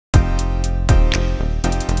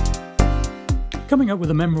Coming up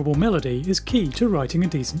with a memorable melody is key to writing a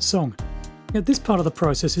decent song, yet this part of the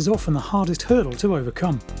process is often the hardest hurdle to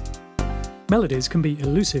overcome. Melodies can be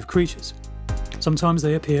elusive creatures. Sometimes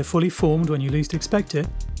they appear fully formed when you least expect it.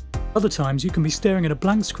 Other times you can be staring at a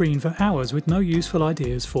blank screen for hours with no useful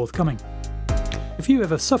ideas forthcoming. If you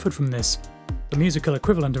ever suffered from this, the musical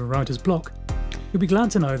equivalent of writer's block, you'll be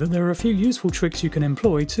glad to know that there are a few useful tricks you can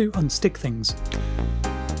employ to unstick things.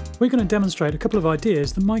 We're going to demonstrate a couple of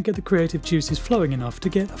ideas that might get the creative juices flowing enough to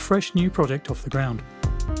get a fresh new project off the ground.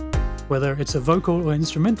 Whether it's a vocal or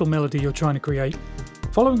instrumental melody you're trying to create,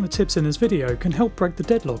 following the tips in this video can help break the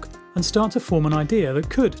deadlock and start to form an idea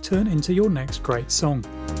that could turn into your next great song.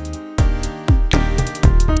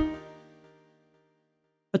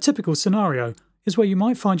 A typical scenario is where you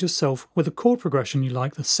might find yourself with a chord progression you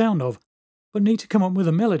like the sound of, but need to come up with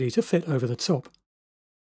a melody to fit over the top.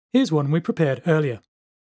 Here's one we prepared earlier.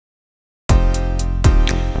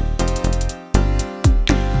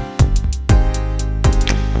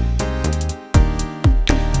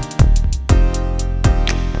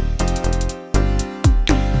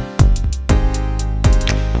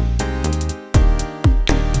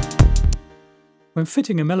 When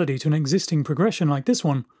fitting a melody to an existing progression like this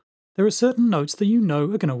one, there are certain notes that you know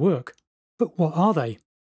are going to work. But what are they?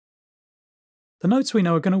 The notes we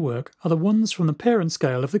know are going to work are the ones from the parent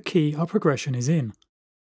scale of the key our progression is in.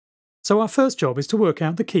 So our first job is to work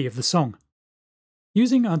out the key of the song.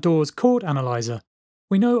 Using our DAW's chord analyzer,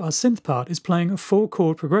 we know our synth part is playing a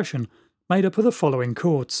 4-chord progression made up of the following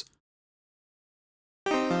chords: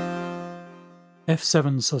 F7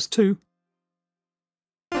 sus2,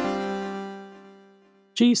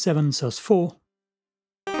 G7 sus4,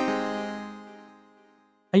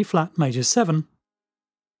 A flat major 7,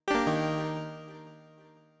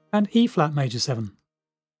 and E flat major 7.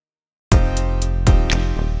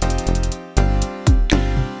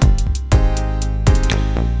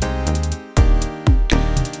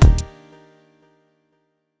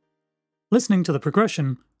 Listening to the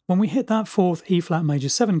progression, when we hit that 4th E flat major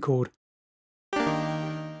 7 chord,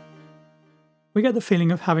 we get the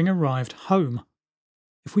feeling of having arrived home.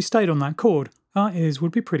 If we stayed on that chord, our ears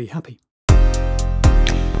would be pretty happy.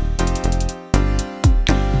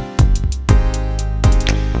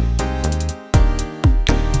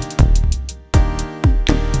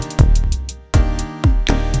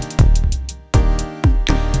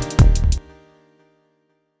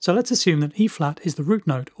 So let's assume that E flat is the root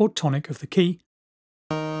note or tonic of the key.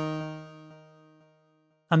 And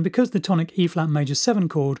because the tonic E flat major 7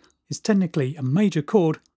 chord is technically a major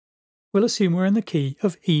chord, we'll assume we're in the key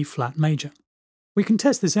of E flat major. We can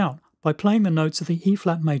test this out by playing the notes of the E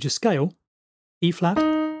flat major scale: E flat,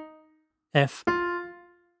 F,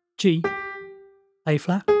 G, A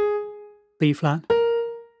flat, B flat,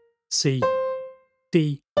 C,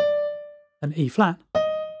 D, and E flat,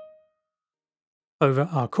 over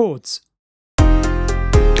our chords.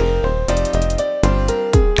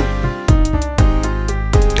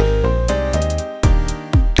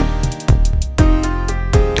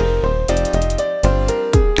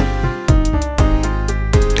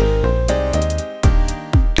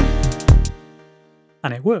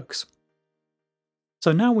 And it works.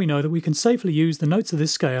 So now we know that we can safely use the notes of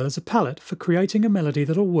this scale as a palette for creating a melody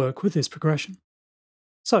that'll work with this progression.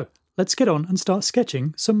 So let's get on and start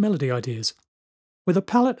sketching some melody ideas. With a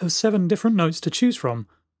palette of 7 different notes to choose from,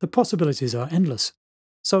 the possibilities are endless.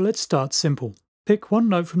 So let's start simple. Pick one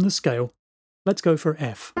note from the scale. Let's go for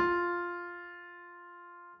F.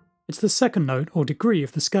 It's the second note or degree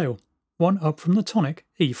of the scale, one up from the tonic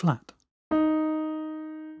E flat.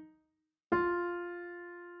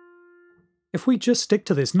 If we just stick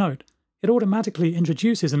to this note, it automatically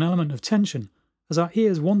introduces an element of tension, as our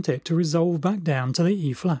ears want it to resolve back down to the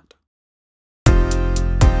E flat.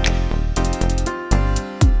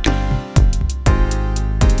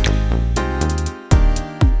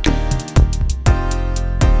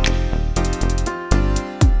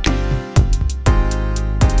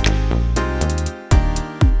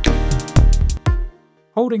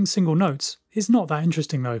 Holding single notes is not that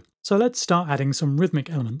interesting though, so let's start adding some rhythmic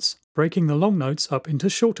elements, breaking the long notes up into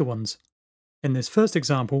shorter ones. In this first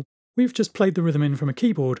example, we've just played the rhythm in from a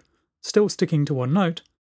keyboard, still sticking to one note,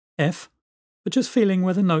 F, but just feeling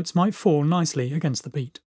where the notes might fall nicely against the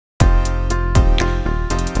beat.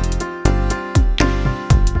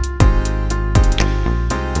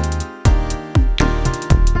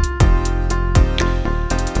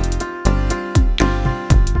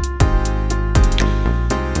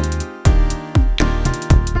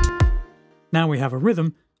 Now we have a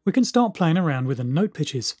rhythm, we can start playing around with the note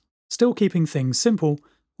pitches. Still keeping things simple,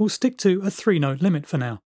 we'll stick to a 3-note limit for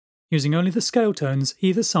now, using only the scale tones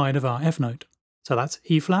either side of our F note. So that's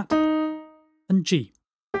E flat and G.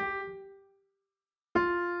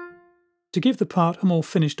 To give the part a more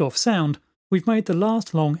finished off sound, we've made the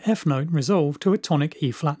last long F note resolve to a tonic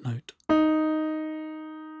E flat note.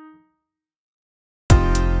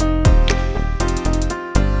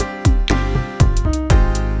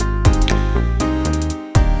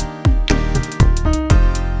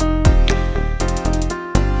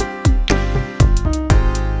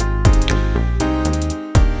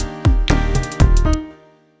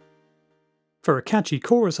 For a catchy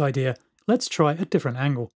chorus idea, let's try a different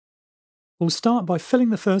angle. We'll start by filling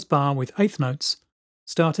the first bar with eighth notes,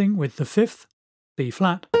 starting with the fifth, B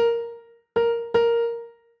flat,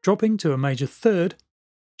 dropping to a major third,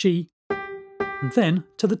 G, and then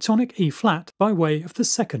to the tonic E flat by way of the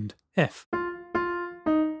second, F.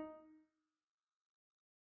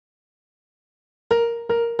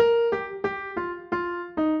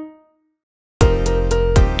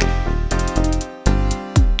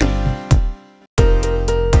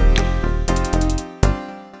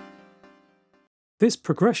 This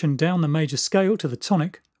progression down the major scale to the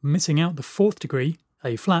tonic, missing out the fourth degree,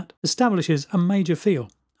 A flat, establishes a major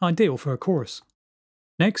feel, ideal for a chorus.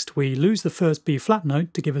 Next, we lose the first B flat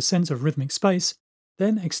note to give a sense of rhythmic space,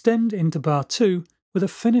 then extend into bar 2 with a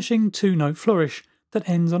finishing two-note flourish that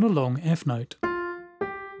ends on a long F note.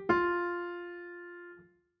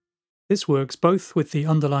 This works both with the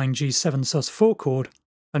underlying G7 sus4 chord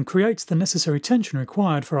and creates the necessary tension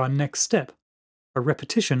required for our next step, a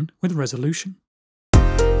repetition with resolution.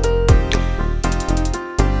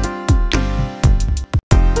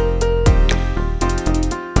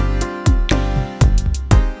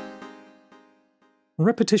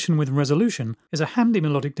 Repetition with resolution is a handy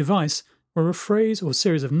melodic device where a phrase or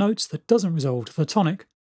series of notes that doesn't resolve to the tonic,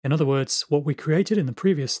 in other words, what we created in the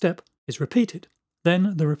previous step, is repeated.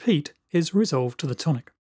 Then the repeat is resolved to the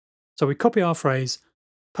tonic. So we copy our phrase,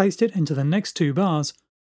 paste it into the next two bars,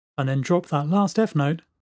 and then drop that last F note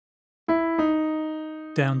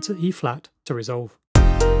down to E flat to resolve.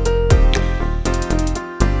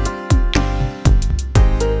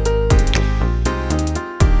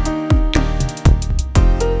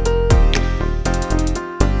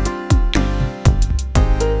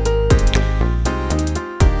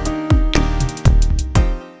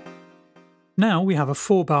 Now we have a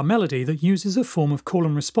 4-bar melody that uses a form of call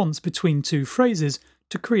and response between two phrases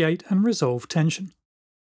to create and resolve tension.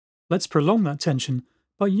 Let's prolong that tension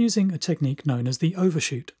by using a technique known as the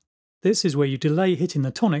overshoot. This is where you delay hitting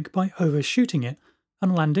the tonic by overshooting it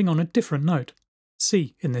and landing on a different note,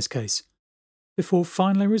 C in this case, before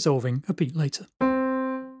finally resolving a beat later.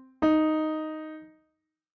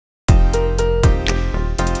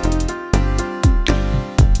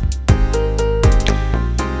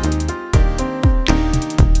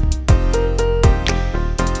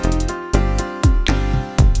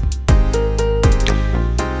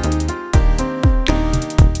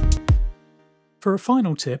 For a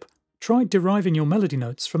final tip, try deriving your melody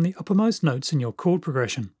notes from the uppermost notes in your chord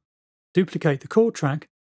progression. Duplicate the chord track,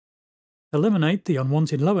 eliminate the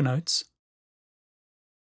unwanted lower notes,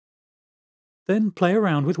 then play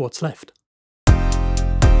around with what's left.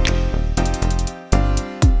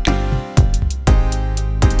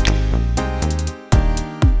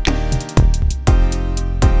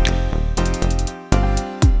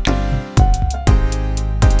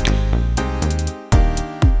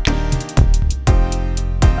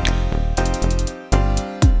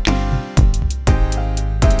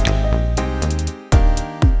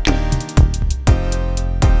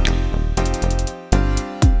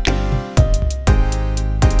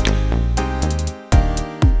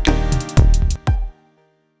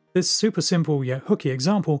 This super simple yet hooky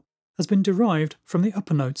example has been derived from the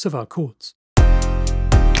upper notes of our chords.